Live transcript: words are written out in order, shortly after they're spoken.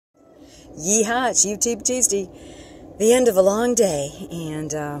Yeehaw, it's YouTube Tuesday, the end of a long day,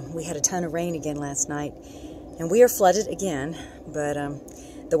 and we had a ton of rain again last night, and we are flooded again, but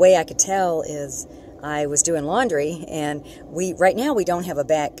the way I could tell is I was doing laundry, and right now we don't have a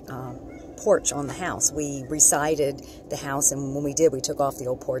back porch on the house. We resided the house, and when we did, we took off the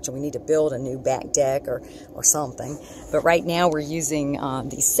old porch, and we need to build a new back deck or something, but right now we're using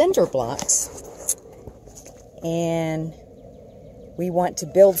these cinder blocks, and we want to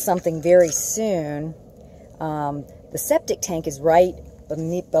build something very soon. The septic tank is right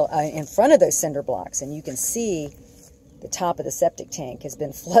in front of those cinder blocks, and you can see the top of the septic tank has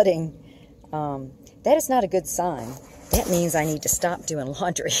been flooding. That is not a good sign. That means I need to stop doing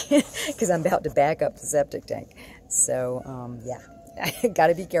laundry because I'm about to back up the septic tank. So, yeah, I got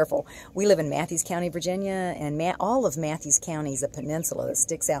to be careful. We live in Matthews County, Virginia, and all of Matthews County is a peninsula that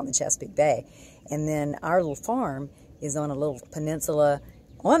sticks out in the Chesapeake Bay. And then our little farm is on a little peninsula,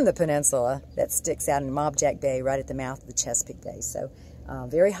 that sticks out in Mobjack Bay right at the mouth of the Chesapeake Bay. So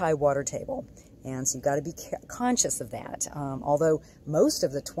very high water table, and so you've got to be conscious of that. Although most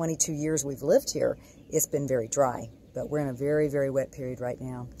of the 22 years we've lived here, it's been very dry, but we're in a very, very wet period right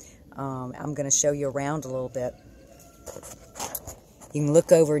now. I'm going to show you around a little bit. You can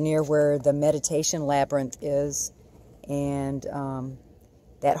look over near where the meditation labyrinth is, and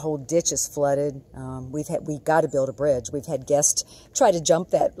that whole ditch is flooded. We've got to build a bridge. We've had guests try to jump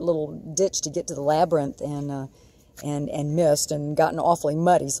that little ditch to get to the labyrinth and missed and gotten awfully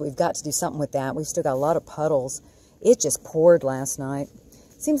muddy. So we've got to do something with that. We've still got a lot of puddles. It just poured last night.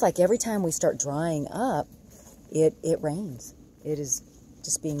 Seems like every time we start drying up, it rains. It is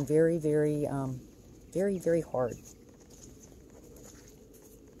just being very, very, very hard.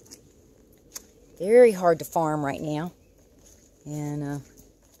 Very hard to farm right now, and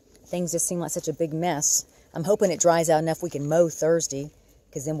things just seem like such a big mess. I'm hoping it dries out enough we can mow Thursday,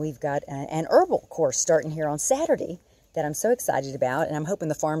 because then we've got an herbal course starting here on Saturday that I'm so excited about, and I'm hoping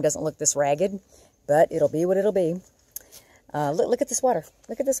the farm doesn't look this ragged, but it'll be what it'll be. Look at this water.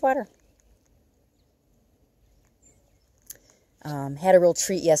 Look at this water. Had a real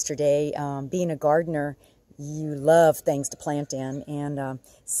treat yesterday. Being a gardener, you love things to plant in, and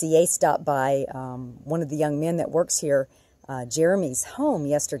CA stopped by one of the young men that works here, Jeremy's home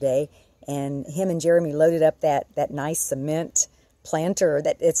yesterday, and him and Jeremy loaded up that nice cement planter.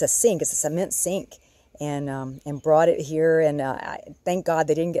 It's a sink, it's a cement sink, and brought it here, and thank God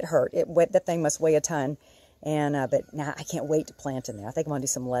they didn't get hurt. That thing must weigh a ton, and but now I can't wait to plant in there. I think I'm gonna do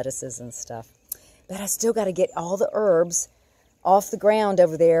some lettuces and stuff, but I still got to get all the herbs off the ground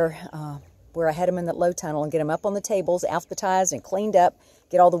over there where I had them in that low tunnel, and get them up on the tables, alphabetized and cleaned up,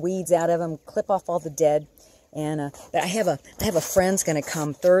 get all the weeds out of them, clip off all the dead. And but I have a friend's going to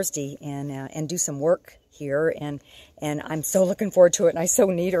come Thursday and do some work here, and I'm so looking forward to it, and I so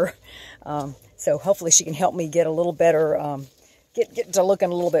need her. So hopefully she can help me get a little better, get to looking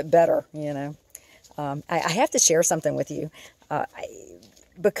a little bit better, you know. I have to share something with you.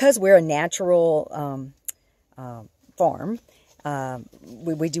 Because we're a natural farm.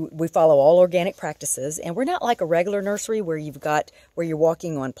 We follow all organic practices, and we're not like a regular nursery where you're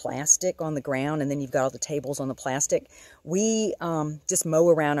walking on plastic on the ground, and then you've got all the tables on the plastic. We just mow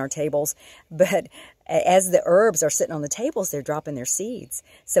around our tables, but as the herbs are sitting on the tables, they're dropping their seeds.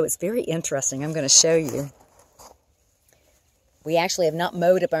 So it's very interesting. I'm going to show you. We actually have not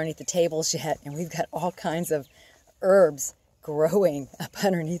mowed up underneath the tables yet, and we've got all kinds of herbs growing up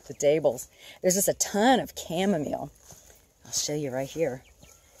underneath the tables. There's just a ton of chamomile. I'll show you right here.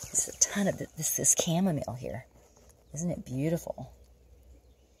 There's a ton of this chamomile here. Isn't it beautiful?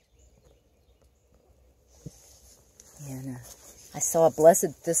 And I saw a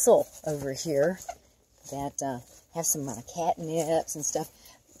blessed thistle over here that have some catnips and stuff.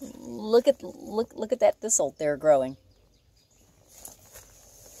 Look at that thistle there growing.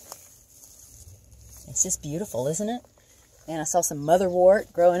 It's just beautiful, isn't it? And I saw some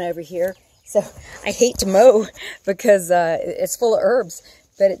motherwort growing over here. So I hate to mow because it's full of herbs,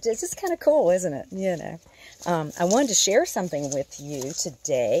 but it's just kind of cool, isn't it? You know, I wanted to share something with you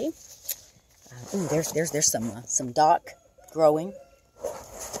today. Ooh, there's some dock growing.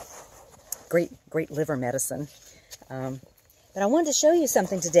 Great liver medicine. But I wanted to show you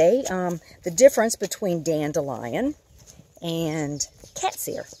something today. The difference between dandelion and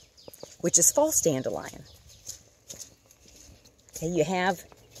catsear, which is false dandelion. Okay, you have.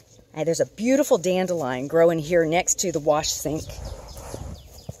 There's a beautiful dandelion growing here next to the wash sink.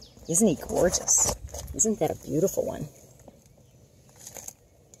 Isn't he gorgeous? Isn't that a beautiful one?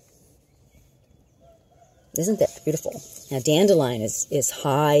 Isn't that beautiful? Now, dandelion is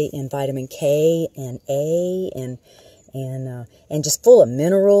high in vitamin K and A and just full of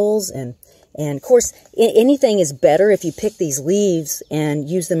minerals. And of course, anything is better if you pick these leaves and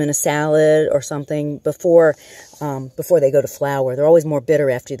use them in a salad or something before they go to flower. They're always more bitter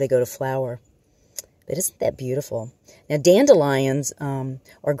after they go to flower. But isn't that beautiful? Now, dandelions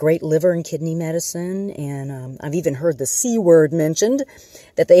are great liver and kidney medicine, and I've even heard the C word mentioned,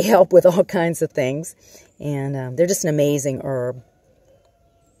 that they help with all kinds of things. And they're just an amazing herb.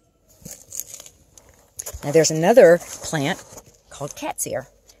 Now, there's another plant called Catsear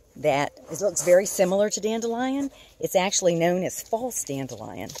that looks very similar to dandelion. It's actually known as false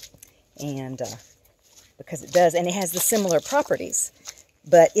dandelion, and because it does, and it has the similar properties,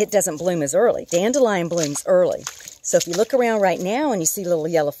 but it doesn't bloom as early. Dandelion blooms early. So if you look around right now and you see little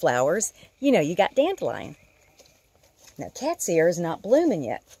yellow flowers, you know you got dandelion. Now, Catsear is not blooming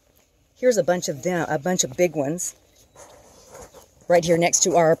yet. Here's a bunch of them, a bunch of big ones, right here next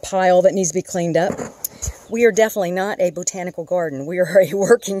to our pile that needs to be cleaned up. We are definitely not a botanical garden. We are a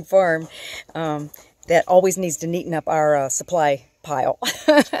working farm that always needs to neaten up our supply pile.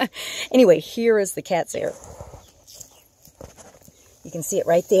 Anyway, here is the Catsear. You can see it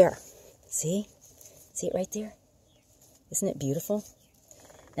right there. See? See it right there? Isn't it beautiful?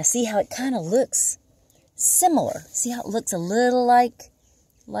 Now see how it kind of looks similar. See how it looks a little like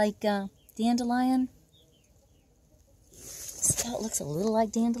dandelion? See how it looks a little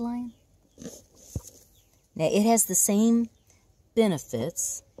like dandelion? Now, it has the same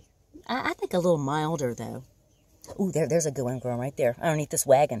benefits. I think a little milder, though. Ooh, there's a good one growing right there underneath this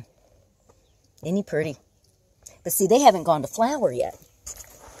wagon. Isn't he pretty? But see, they haven't gone to flower yet.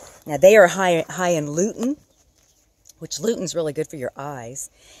 Now, they are high in lutein, which lutin's really good for your eyes.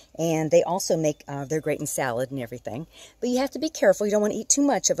 And they also make, they're great in salad and everything. But you have to be careful. You don't want to eat too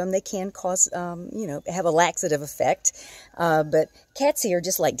much of them. They can cause, you know, have a laxative effect. But Catsear,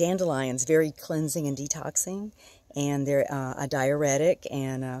 just like dandelions, very cleansing and detoxing. And they're a diuretic.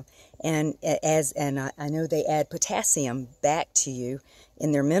 And I know they add potassium back to you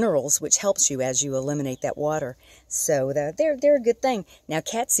in their minerals, which helps you as you eliminate that water. So they're a good thing. Now,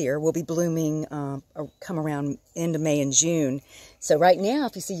 Catsear will be blooming come around end of May and June. So right now,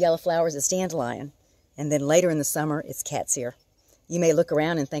 if you see yellow flowers, it's dandelion. And then later in the summer, it's Catsear. You may look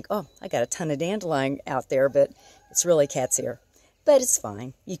around and think, oh, I got a ton of dandelion out there, but it's really Catsear. But it's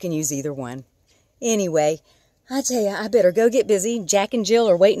fine. You can use either one. Anyway, I tell you, I better go get busy. Jack and Jill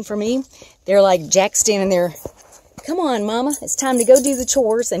are waiting for me. They're like, Jack's standing there. Come on, Mama. It's time to go do the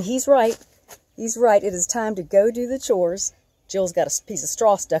chores. And he's right. He's right. It is time to go do the chores. Jill's got a piece of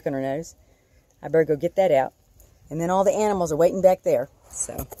straw stuck in her nose. I better go get that out. And then all the animals are waiting back there.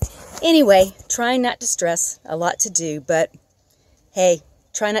 So, anyway, trying not to stress. A lot to do. But, hey,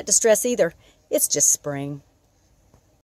 try not to stress either. It's just spring.